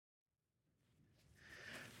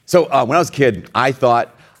So when I was a kid, I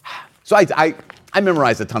thought, I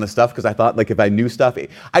memorized a ton of stuff because I thought, like, if I knew stuff,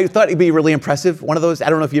 I thought it'd be really impressive. One of those, I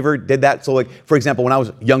don't know if you ever did that. So, like, for example, when I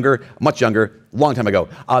was younger, much younger, long time ago,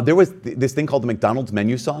 there was this thing called the McDonald's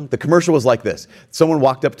menu song. The commercial was like this. Someone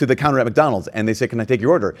walked up to the counter at McDonald's and they said, "Can I take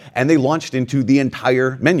your order?" And they launched into the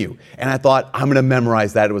entire menu. And I thought, I'm going to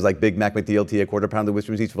memorize that. It was like Big Mac, McDLT, a quarter pounder,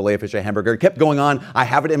 Western Cheese, filet of fish, a hamburger. It kept going on. I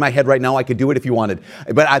have it in my head right now. I could do it if you wanted.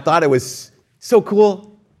 But I thought it was so cool.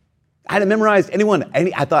 I hadn't memorized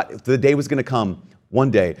I thought the day was going to come one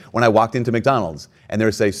day when I walked into McDonald's and they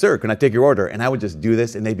would say, "Sir, can I take your order?" And I would just do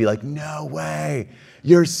this and they'd be like, "No way.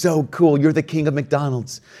 You're so cool. You're the king of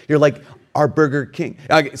McDonald's. You're like our Burger King."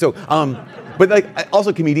 Okay, so, but like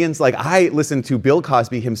also comedians, like I listened to Bill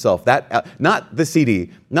Cosby himself, not the CD,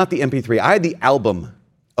 not the MP3. I had the album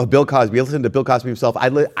of Bill Cosby. I listened to Bill Cosby himself.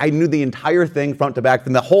 I knew the entire thing front to back,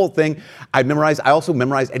 from the whole thing. I also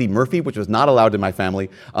memorized Eddie Murphy, which was not allowed in my family.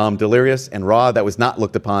 Delirious and Raw, that was not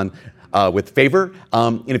looked upon with favor.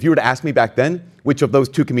 And if you were to ask me back then, which of those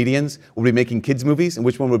two comedians would be making kids movies and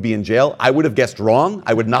which one would be in jail, I would have guessed wrong.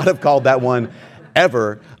 I would not have called that one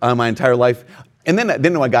ever my entire life. And then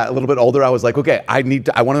when I got a little bit older, I was like, okay, I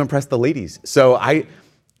want to impress the ladies. So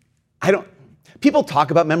people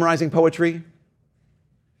talk about memorizing poetry.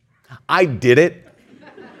 I did it.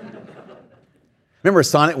 Remember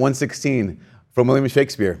Sonnet 116 from William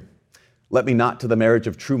Shakespeare? "Let me not to the marriage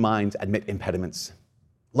of true minds admit impediments.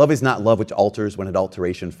 Love is not love which alters when it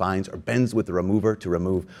alteration finds, or bends with the remover to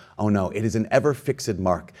remove. Oh no, it is an ever-fixed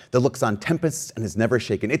mark that looks on tempests and is never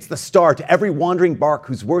shaken. It's the star to every wandering bark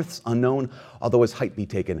whose worth's unknown, although his height be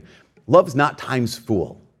taken. Love's not time's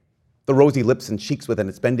fool. The rosy lips and cheeks within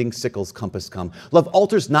its bending sickle's compass come. Love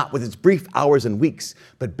alters not with its brief hours and weeks,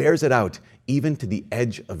 but bears it out even to the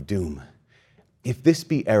edge of doom. If this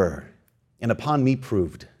be error, and upon me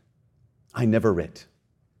proved, I never writ,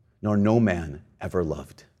 nor no man ever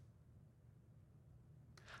loved."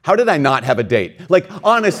 How did I not have a date? Like,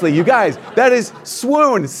 honestly, you guys, that is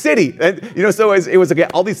swoon city. And, so it was again,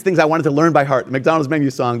 all these things I wanted to learn by heart, the McDonald's menu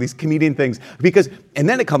song, these comedian things, and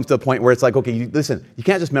then it comes to a point where it's like, okay, listen, you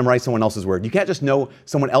can't just memorize someone else's word. You can't just know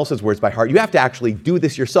someone else's words by heart. You have to actually do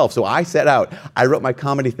this yourself. So I set out, I wrote my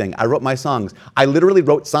comedy thing, I wrote my songs. I literally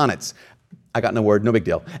wrote sonnets. I got no word, no big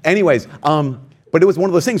deal. Anyways, but it was one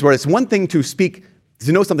of those things where it's one thing to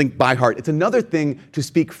know something by heart. It's another thing to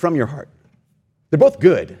speak from your heart. They're both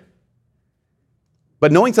good.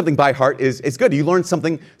 But knowing something by heart is good. You learn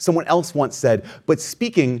something someone else once said. But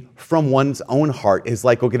speaking from one's own heart is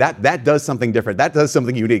like, okay, that does something different. That does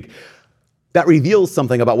something unique. That reveals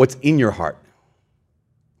something about what's in your heart.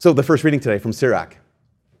 So the first reading today from Sirach,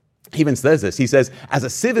 he even says this. He says, "As a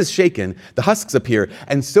sieve is shaken, the husks appear,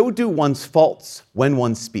 and so do one's faults when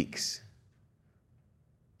one speaks."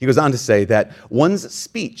 He goes on to say that one's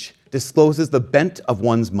speech discloses the bent of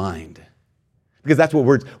one's mind. Because that's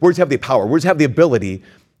what words have the power. Words have the ability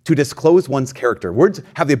to disclose one's character. Words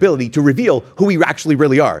have the ability to reveal who we actually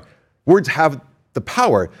really are. Words have the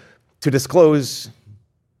power to disclose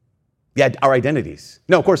our identities.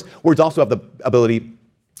 No, of course, words also have the ability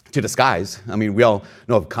to disguise. I mean, we all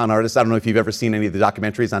know of con artists. I don't know if you've ever seen any of the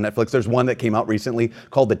documentaries on Netflix. There's one that came out recently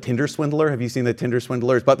called The Tinder Swindler. Have you seen The Tinder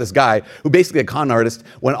Swindler? It's about this guy who basically a con artist,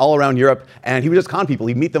 went all around Europe, and he would just con people.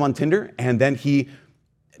 He'd meet them on Tinder, and then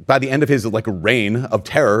by the end of his reign of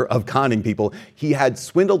terror of conning people, he had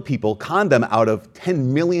swindled people, conned them out of $10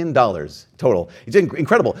 million total. It's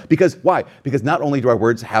incredible. Because why? Because not only do our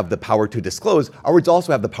words have the power to disclose, our words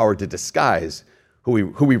also have the power to disguise who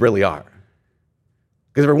we really are.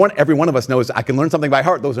 Because every one of us knows I can learn something by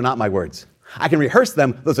heart, those are not my words. I can rehearse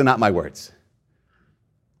them, those are not my words.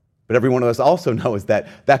 But every one of us also knows that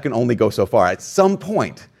can only go so far. At some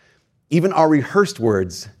point, even our rehearsed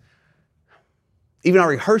words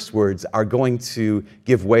are going to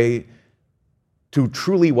give way to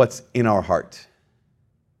truly what's in our heart.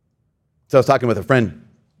 So I was talking with a friend,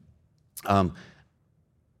 and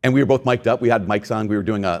we were both mic'd up. We had mics on. We were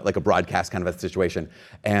doing a broadcast kind of a situation.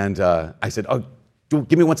 And I said, "Oh,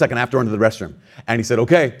 give me 1 second. I have to run to the restroom." And he said,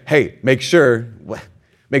 "Okay, hey, make sure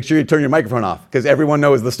you turn your microphone off," because everyone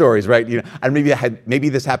knows the stories, right? And maybe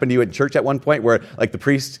this happened to you at church at one point, where the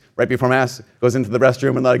priest right before mass goes into the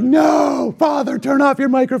restroom and they're like, "No, Father, turn off your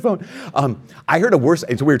microphone." I heard a worse.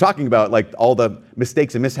 And so we were talking about all the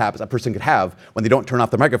mistakes and mishaps a person could have when they don't turn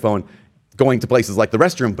off their microphone, going to places like the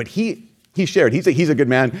restroom. But he shared. He's a good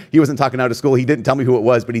man. He wasn't talking out of school. He didn't tell me who it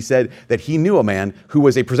was, but he said that he knew a man who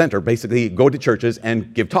was a presenter, basically go to churches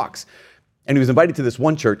and give talks. And he was invited to this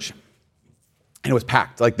one church. And it was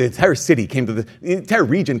packed. The entire city the entire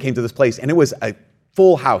region came to this place, and it was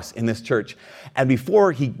full house in this church. And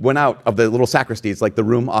before he went out of the little sacristy, it's like the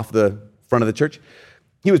room off the front of the church,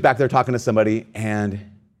 he was back there talking to somebody, and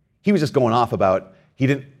he was just going off about he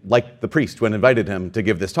didn't like the priest when invited him to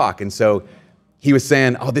give this talk. And so he was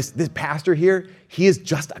saying, oh, this pastor here, he is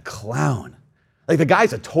just a clown. Like, the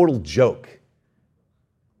guy's a total joke. And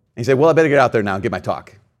he said, well, I better get out there now and give my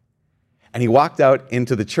talk. And he walked out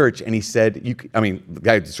into the church, and he said, the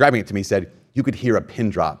guy describing it to me said, you could hear a pin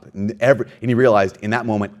drop. And he realized in that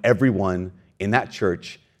moment, everyone in that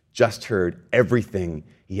church just heard everything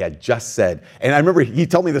he had just said. And I remember he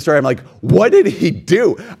told me the story. I'm like, what did he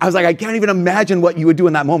do? I was like, I can't even imagine what you would do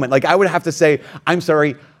in that moment. Like, I would have to say, I'm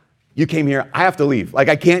sorry, you came here, I have to leave. Like,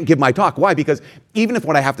 I can't give my talk. Why? Because even if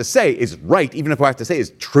what I have to say is right, even if what I have to say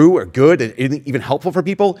is true or good, and even helpful for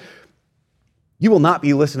people, you will not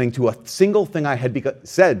be listening to a single thing I had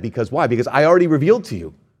said. Because why? Because I already revealed to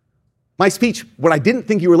you. My speech, when I didn't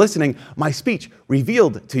think you were listening, my speech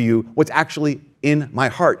revealed to you what's actually in my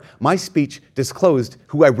heart. My speech disclosed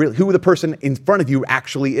who the person in front of you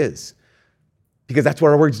actually is. Because that's what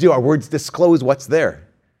our words do. Our words disclose what's there.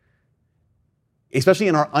 Especially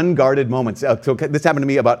in our unguarded moments. So this happened to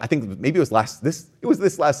me about, I think maybe it was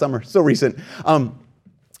this last summer, so recent.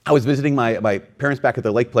 I was visiting my parents back at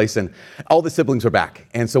their lake place, and all the siblings were back.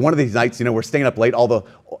 And so one of these nights, we're staying up late, all the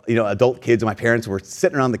adult kids and my parents were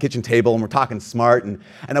sitting around the kitchen table, and we're talking smart. And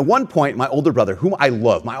at one point, my older brother, whom I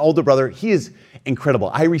love, he is incredible.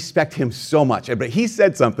 I respect him so much. But he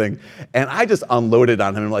said something, and I just unloaded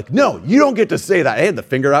on him. I'm like, no, you don't get to say that. I had the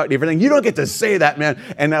finger out and everything. You don't get to say that, man.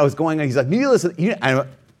 And I was going, and he's like, you listen.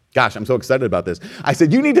 Gosh, I'm so excited about this. I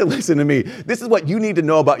said, you need to listen to me. This is what you need to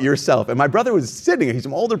know about yourself. And my brother was sitting, he's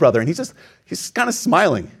an older brother, and he's kind of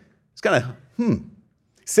smiling. He's kind of,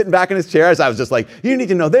 sitting back in his chair as I was just like, you need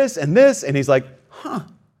to know this and this. And he's like,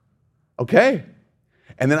 okay.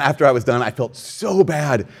 And then after I was done, I felt so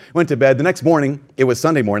bad. Went to bed. The next morning, it was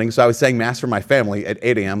Sunday morning, so I was saying Mass for my family at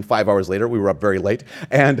 8 a.m., 5 hours later. We were up very late.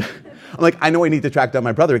 And I'm like, I know I need to track down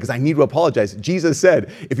my brother because I need to apologize. Jesus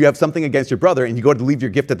said, if you have something against your brother and you go to leave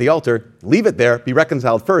your gift at the altar, leave it there, be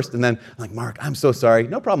reconciled first. And then I'm like, Mark, I'm so sorry.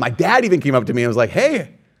 No problem. My dad even came up to me and was like,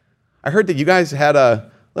 hey, I heard that you guys had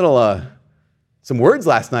a little, some words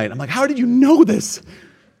last night. I'm like, how did you know this?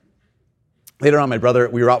 Later on, my brother,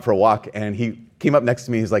 we were out for a walk, and he came up next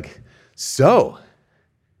to me. He's like, so,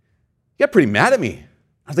 you got pretty mad at me.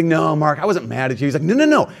 I was like, no, Mark, I wasn't mad at you. He's like,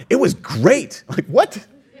 no, it was great. I'm like, what?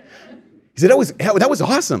 He said, that was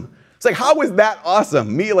awesome. It's like, how was that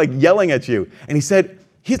awesome? Me like yelling at you. And he said,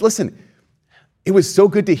 listen, it was so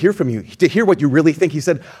good to hear from you, to hear what you really think. He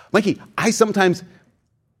said, Mikey, I sometimes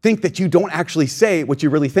think that you don't actually say what you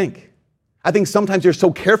really think. I think sometimes you're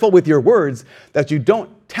so careful with your words that you don't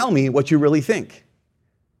tell me what you really think.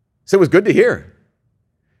 So it was good to hear.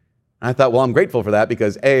 And I thought, well, I'm grateful for that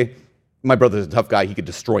because A, my brother's a tough guy. He could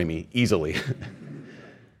destroy me easily.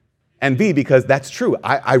 And B, because that's true.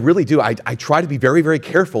 I really do. I try to be very, very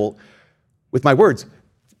careful with my words.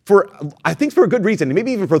 I think for a good reason, and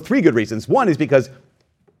maybe even for 3 good reasons. One is because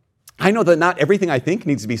I know that not everything I think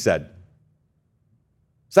needs to be said.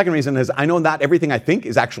 Second reason is I know not everything I think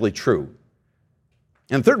is actually true.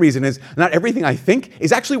 And the third reason is not everything I think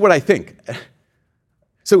is actually what I think.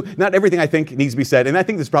 So not everything I think needs to be said, and I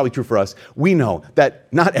think this is probably true for us. We know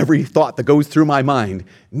that not every thought that goes through my mind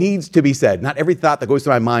needs to be said. Not every thought that goes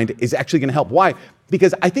through my mind is actually going to help. Why?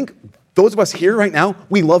 Because I think those of us here right now,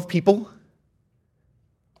 we love people,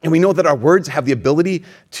 and we know that our words have the ability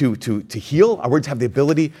to heal. Our words have the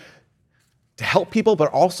ability to help people,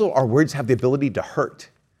 but also our words have the ability to hurt.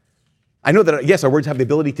 I know that, yes, our words have the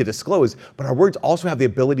ability to disclose, but our words also have the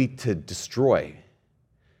ability to destroy.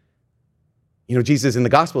 Jesus in the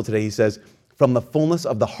gospel today, he says, from the fullness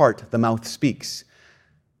of the heart, the mouth speaks.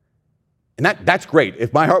 And that's great.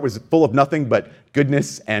 If my heart was full of nothing but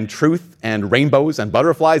goodness and truth and rainbows and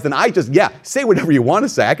butterflies, then say whatever you want to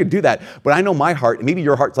say. I could do that. But I know my heart, and maybe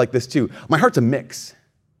your heart's like this too. My heart's a mix.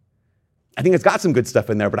 I think it's got some good stuff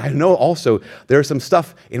in there, but I know also there's some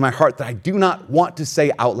stuff in my heart that I do not want to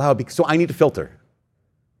say out loud, so I need to filter.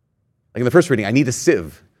 Like in the first reading, I need a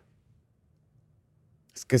sieve.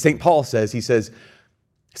 Because St. Paul says,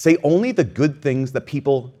 say only the good things that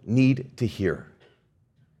people need to hear.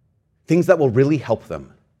 Things that will really help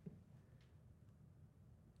them.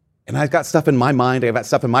 And I've got stuff in my mind, I've got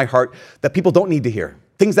stuff in my heart that people don't need to hear.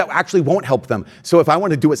 Things that actually won't help them. So if I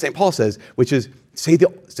want to do what St. Paul says, which is say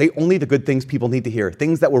only the good things people need to hear,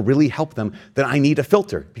 things that will really help them, then I need a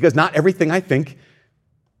filter. Because not everything I think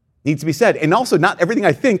needs to be said. And also, not everything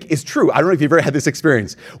I think is true. I don't know if you've ever had this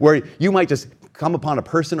experience where you might just come upon a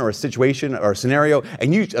person or a situation or a scenario,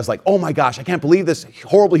 and you just like, oh my gosh, I can't believe this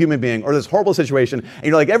horrible human being or this horrible situation, and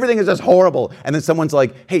you're like, everything is just horrible, and then someone's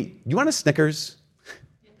like, hey, you want a Snickers?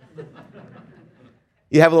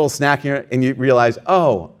 You have a little snack here, and you realize,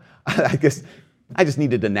 oh, I guess I just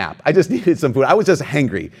needed a nap. I just needed some food. I was just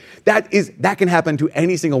hangry. That can happen to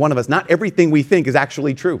any single one of us. Not everything we think is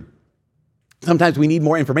actually true. Sometimes we need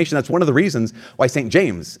more information. That's one of the reasons why St.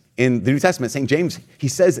 James, in the New Testament, St. James, he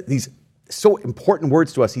says these so important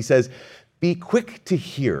words to us. He says, be quick to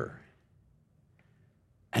hear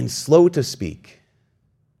and slow to speak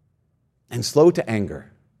and slow to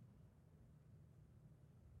anger.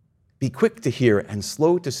 Be quick to hear and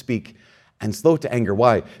slow to speak and slow to anger.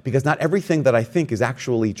 Why? Because not everything that I think is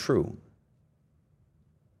actually true.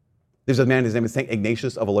 There's a man, his name is St.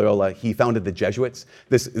 Ignatius of Loyola. He founded the Jesuits,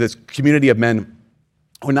 this community of men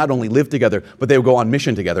who not only lived together, but they would go on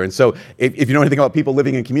mission together. And so if you know anything about people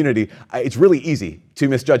living in community, it's really easy to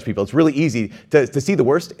misjudge people. It's really easy to see the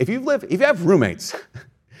worst. If you have roommates,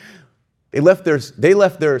 they left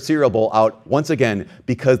their cereal bowl out once again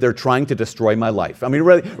because they're trying to destroy my life. I mean,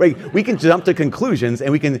 really, we can jump to conclusions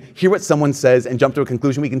and we can hear what someone says and jump to a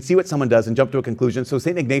conclusion. We can see what someone does and jump to a conclusion. So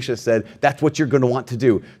St. Ignatius said, that's what you're going to want to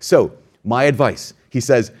do. So my advice, he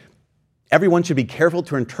says, everyone should be careful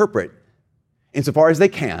to interpret, insofar as they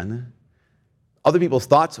can, other people's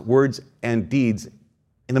thoughts, words, and deeds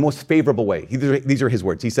in the most favorable way. These are his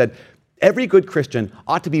words. He said, every good Christian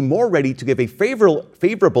ought to be more ready to give a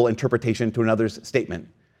favorable interpretation to another's statement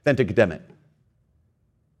than to condemn it.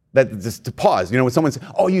 That just to pause. When someone says,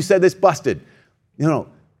 oh, you said this, busted. No,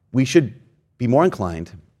 we should be more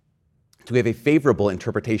inclined to give a favorable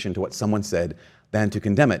interpretation to what someone said than to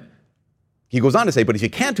condemn it. He goes on to say, but if you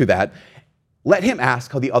can't do that, let him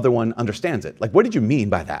ask how the other one understands it. Like, what did you mean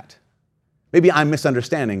by that? Maybe I'm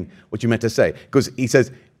misunderstanding what you meant to say. Because he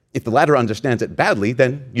says, if the latter understands it badly,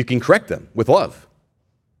 then you can correct them with love.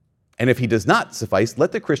 And if he does not suffice,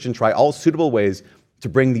 let the Christian try all suitable ways to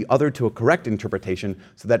bring the other to a correct interpretation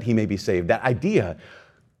so that he may be saved. That idea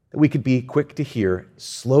that we could be quick to hear,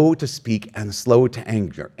 slow to speak, and slow to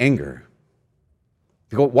anger.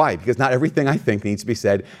 Why? Because not everything I think needs to be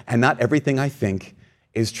said, and not everything I think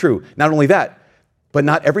is true. Not only that, but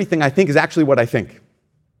not everything I think is actually what I think.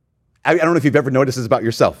 I don't know if you've ever noticed this about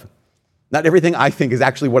yourself. Not everything I think is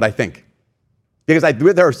actually what I think. Because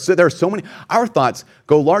there are so many, our thoughts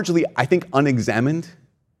go largely, I think, unexamined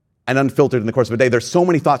and unfiltered in the course of a day. There's so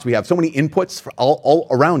many thoughts we have, so many inputs all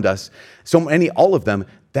around us, all of them,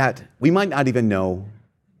 that we might not even know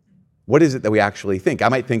what is it that we actually think. I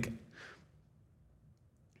might think,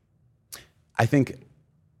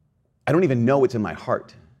 I don't even know what's in my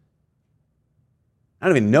heart. I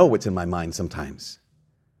don't even know what's in my mind sometimes.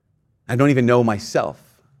 I don't even know myself.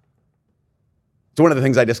 It's one of the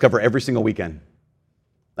things I discover every single weekend.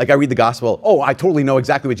 Like I read the gospel, oh, I totally know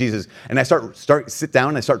exactly what Jesus, and I sit down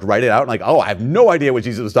and I start to write it out, and like, oh, I have no idea what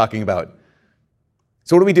Jesus was talking about.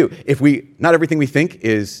 So what do? Not everything we think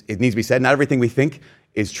it needs to be said, not everything we think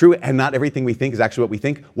is true, and not everything we think is actually what we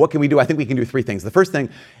think. What can we do? I think we can do three things. The first thing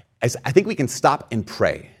is I think we can stop and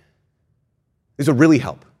pray. This will really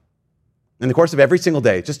help. In the course of every single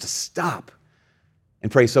day, just to stop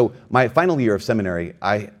and pray. So my final year of seminary,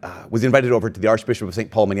 I was invited over to the Archbishop of St.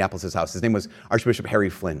 Paul, Minneapolis' house. His name was Archbishop Harry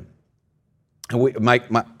Flynn. And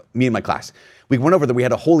me and my class, we went over there, we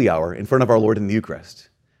had a holy hour in front of our Lord in the Eucharist.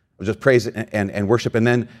 It was just praise and worship, and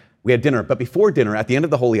then we had dinner. But before dinner, at the end of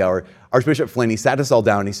the holy hour, Archbishop Flynn, he sat us all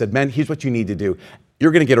down and he said, men, here's what you need to do.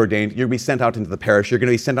 You're going to get ordained. You're going to be sent out into the parish. You're going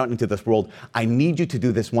to be sent out into this world. I need you to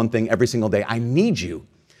do this one thing every single day. I need you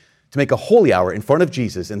to make a holy hour in front of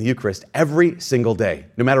Jesus in the Eucharist every single day,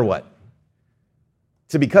 no matter what.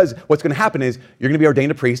 So because what's going to happen is you're going to be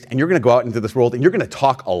ordained a priest and you're going to go out into this world and you're going to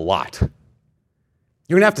talk a lot.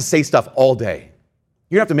 You're going to have to say stuff all day.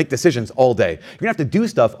 You're going to have to make decisions all day. You're going to have to do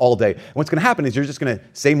stuff all day. And what's going to happen is you're just going to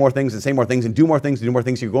say more things and say more things and do more things and do more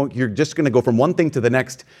things. You're just going to go from one thing to the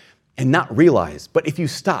next and not realize. But if you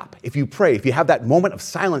stop, if you pray, if you have that moment of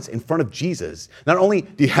silence in front of Jesus, not only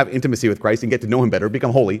do you have intimacy with Christ and get to know him better,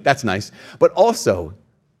 become holy, that's nice, but also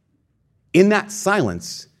in that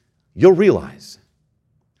silence, you'll realize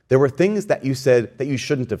there were things that you said that you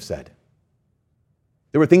shouldn't have said.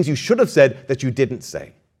 There were things you should have said that you didn't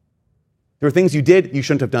say. There were things you did you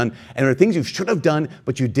shouldn't have done, and there are things you should have done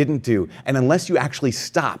but you didn't do. And unless you actually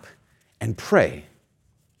stop and pray,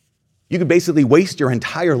 you could basically waste your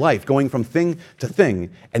entire life going from thing to thing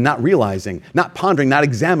and not realizing, not pondering, not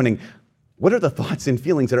examining, what are the thoughts and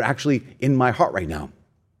feelings that are actually in my heart right now?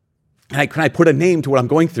 Can I put a name to what I'm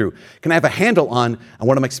going through? Can I have a handle on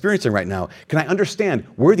what I'm experiencing right now? Can I understand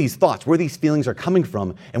where these thoughts, where these feelings are coming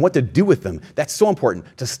from, and what to do with them? That's so important,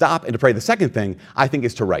 to stop and to pray. The second thing, I think,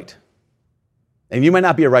 is to write. And you might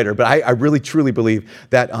not be a writer, but I really, truly believe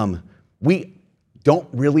that we don't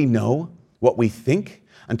really know what we think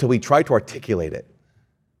until we try to articulate it.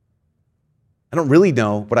 I don't really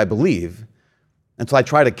know what I believe until I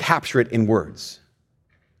try to capture it in words.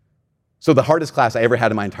 So the hardest class I ever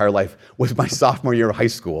had in my entire life was my sophomore year of high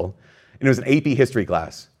school, and it was an AP history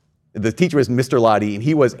class. The teacher was Mr. Lottie, and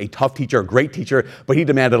he was a tough teacher, a great teacher, but he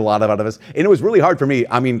demanded a lot out of us. And it was really hard for me.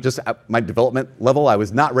 I mean, just at my development level, I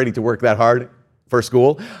was not ready to work that hard for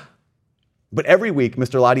school. But every week,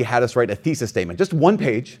 Mr. Lottie had us write a thesis statement, just one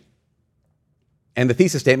page. And the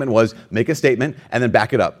thesis statement was make a statement and then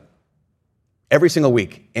back it up. Every single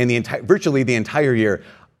week, and virtually the entire year,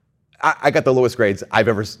 I got the lowest grades I've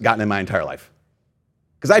ever gotten in my entire life.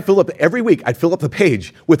 Because every week, I'd fill up the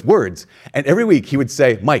page with words. And every week, he would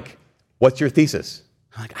say, Mike, what's your thesis?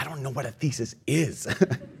 I'm like, I don't know what a thesis is.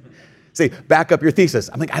 Say, back up your thesis.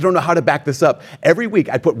 I'm like, I don't know how to back this up. Every week,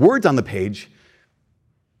 I'd put words on the page,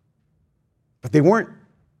 but they weren't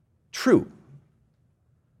true.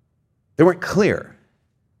 They weren't clear.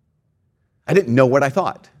 I didn't know what I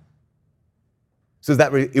thought. So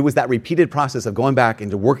it was that repeated process of going back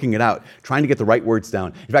and working it out, trying to get the right words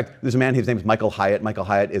down. In fact, there's a man, his name is Michael Hyatt. Michael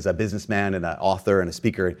Hyatt is a businessman and an author and a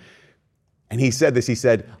speaker. And he said this, he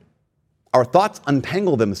said, our thoughts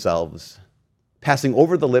untangle themselves, passing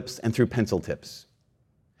over the lips and through pencil tips.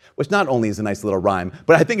 Which not only is a nice little rhyme,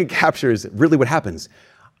 but I think it captures really what happens.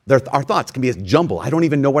 Our thoughts can be a jumble. I don't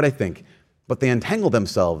even know what I think, but they untangle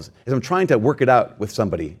themselves as I'm trying to work it out with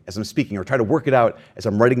somebody, as I'm speaking, or try to work it out as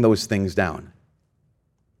I'm writing those things down.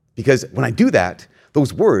 Because when I do that,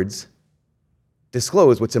 those words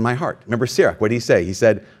disclose what's in my heart. Remember Sirach, what did he say? He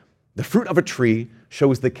said, the fruit of a tree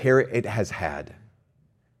shows the care it has had.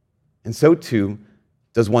 And so too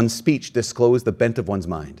does one's speech disclose the bent of one's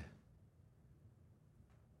mind.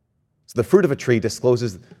 So the fruit of a tree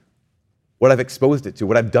discloses what I've exposed it to,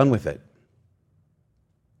 what I've done with it.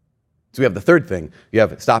 So we have the third thing. You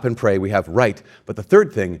have stop and pray. We have write. But the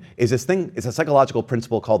third thing is it's a psychological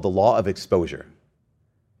principle called the law of exposure.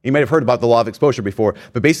 You might have heard about the law of exposure before,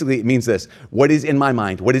 but basically it means this. What is in my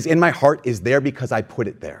mind, what is in my heart is there because I put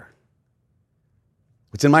it there.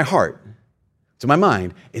 What's in my heart, what's in my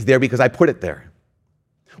mind is there because I put it there.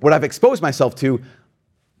 What I've exposed myself to,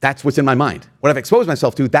 that's what's in my mind. What I've exposed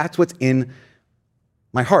myself to, that's what's in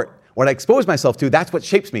my heart. What I expose myself to, that's what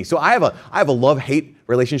shapes me. So I have a love-hate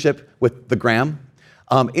relationship with the gram.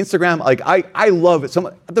 Instagram, like I love it.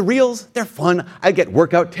 The reels, they're fun. I get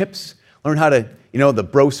workout tips, learn how to, the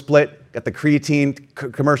bro split, got the creatine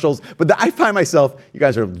commercials. But I find myself, you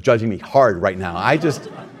guys are judging me hard right now.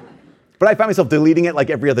 But I find myself deleting it like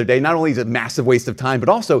every other day. Not only is it a massive waste of time, but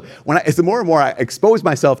also as the more and more I expose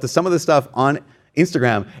myself to some of the stuff on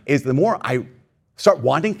Instagram, is the more I start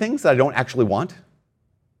wanting things that I don't actually want.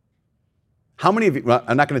 How many of you,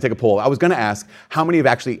 I'm not going to take a poll. I was going to ask, how many have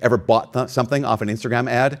actually ever bought something off an Instagram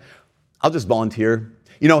ad? I'll just volunteer.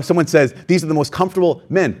 Someone says, these are the most comfortable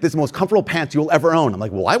men. This is the most comfortable pants you'll ever own. I'm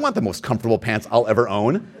like, well, I want the most comfortable pants I'll ever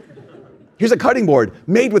own. Here's a cutting board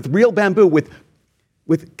made with real bamboo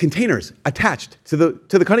with containers attached to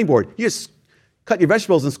the cutting board. You just cut your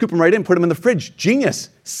vegetables and scoop them right in, put them in the fridge. Genius.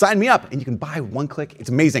 Sign me up. And you can buy with one click. It's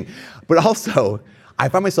amazing. But also, I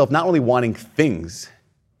find myself not only wanting things,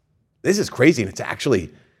 this is crazy and it's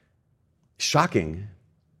actually shocking,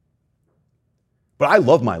 but I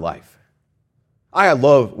love my life. I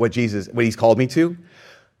love what he's called me to.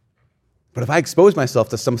 But if I expose myself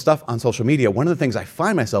to some stuff on social media, one of the things I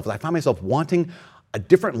find myself wanting a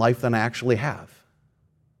different life than I actually have.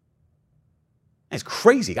 It's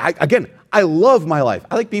crazy. I love my life.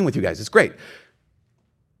 I like being with you guys. It's great.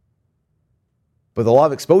 But the law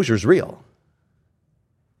of exposure is real.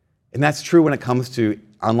 And that's true when it comes to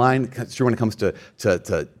online. It's true when it comes to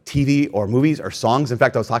TV or movies or songs. In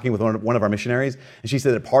fact, I was talking with one of our missionaries, and she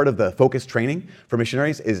said that part of the focus training for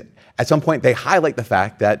missionaries is at some point they highlight the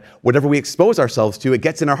fact that whatever we expose ourselves to, it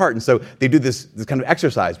gets in our heart. And so they do this kind of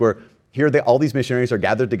exercise where all these missionaries are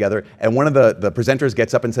gathered together, and one of the presenters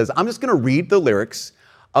gets up and says, I'm just going to read the lyrics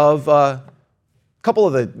of couple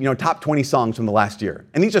of the top 20 songs from the last year.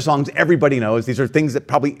 And these are songs everybody knows. These are things that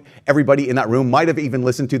probably everybody in that room might have even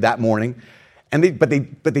listened to that morning. And but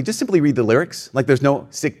they just simply read the lyrics. Like there's no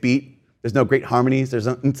sick beat, there's no great harmonies, there's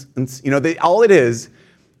no all it is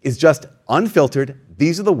just unfiltered.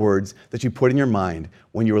 These are the words that you put in your mind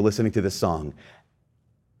when you were listening to this song.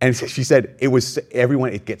 And she said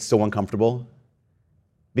it gets so uncomfortable.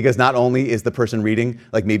 Because not only is the person reading,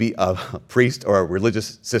 like maybe a priest or a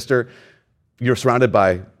religious sister, you're surrounded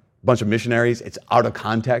by a bunch of missionaries, it's out of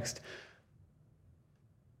context.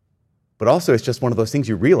 But also it's just one of those things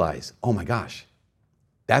you realize, oh my gosh,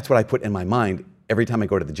 that's what I put in my mind every time I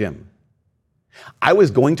go to the gym. I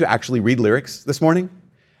was going to actually read lyrics this morning,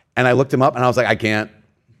 and I looked them up and I was like, I can't.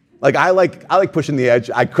 Like I like pushing the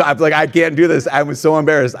edge. I was like, I can't do this. I was so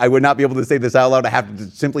embarrassed. I would not be able to say this out loud. I have to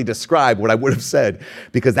simply describe what I would have said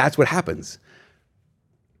because that's what happens.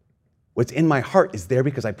 What's in my heart is there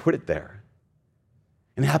because I put it there.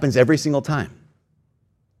 And it happens every single time.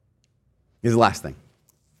 Here's the last thing.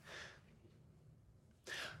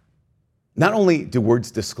 Not only do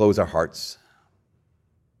words disclose our hearts,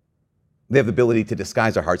 they have the ability to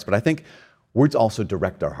disguise our hearts, but I think words also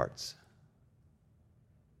direct our hearts.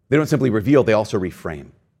 They don't simply reveal, they also reframe.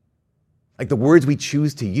 Like the words we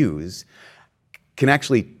choose to use can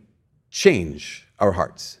actually change our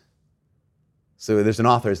hearts. So there's an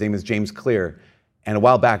author, his name is James Clear, and a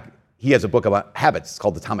while back, he has a book about habits, it's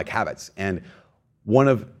called Atomic Habits. And one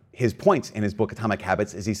of his points in his book, Atomic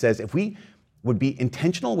Habits, is he says, if we would be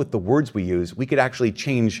intentional with the words we use, we could actually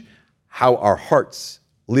change how our hearts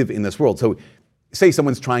live in this world. So say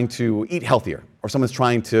someone's trying to eat healthier, or someone's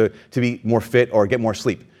trying to be more fit or get more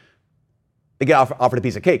sleep. They get offered a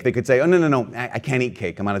piece of cake. They could say, oh, no, I can't eat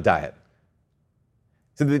cake. I'm on a diet.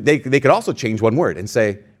 So they could also change one word and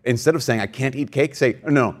say, instead of saying, I can't eat cake, say,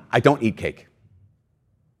 oh, no, I don't eat cake.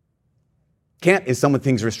 Can't is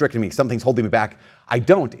something's restricting me. Something's holding me back. I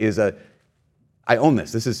don't is I own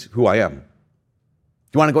this. This is who I am.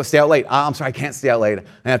 Do you want to go stay out late? I'm sorry, I can't stay out late.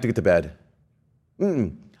 I have to get to bed.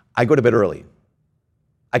 I go to bed early.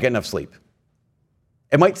 I get enough sleep.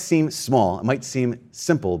 It might seem small, it might seem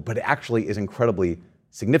simple, but it actually is incredibly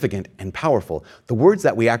significant and powerful. The words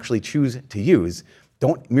that we actually choose to use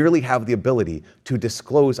don't merely have the ability to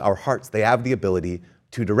disclose our hearts, they have the ability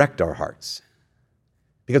to direct our hearts.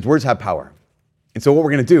 Because words have power. And so what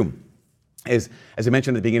we're going to do is, as I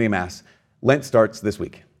mentioned at the beginning of Mass, Lent starts this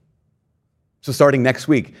week. So starting next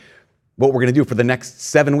week, what we're going to do for the next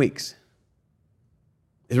 7 weeks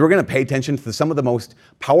is we're going to pay attention to some of the most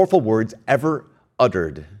powerful words ever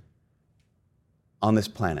uttered on this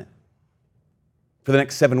planet. For the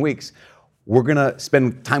next 7 weeks, we're going to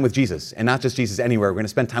spend time with Jesus, and not just Jesus anywhere. We're going to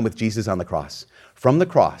spend time with Jesus on the cross. From the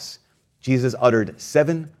cross, Jesus uttered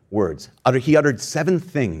 7 words. He uttered 7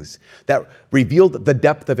 things that revealed the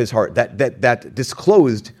depth of his heart, that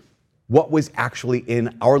disclosed what was actually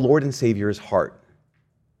in our Lord and Savior's heart.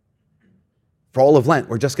 For all of Lent,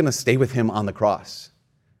 we're just going to stay with him on the cross.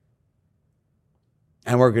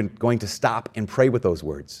 And we're going to stop and pray with those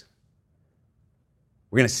words.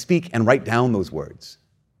 We're going to speak and write down those words.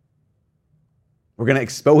 We're going to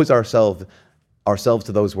expose ourselves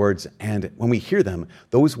to those words, and when we hear them,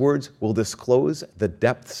 those words will disclose the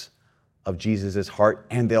depths of Jesus' heart,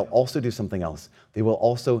 and they'll also do something else. They will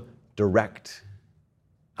also direct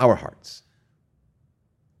our hearts.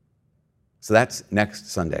 So that's next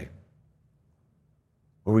Sunday,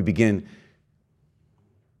 where we begin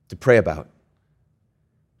to pray about,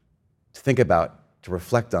 to think about, to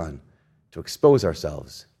reflect on, to expose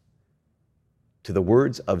ourselves to the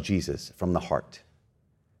words of Jesus from the heart,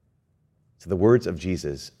 to the words of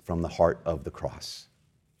Jesus from the heart of the cross.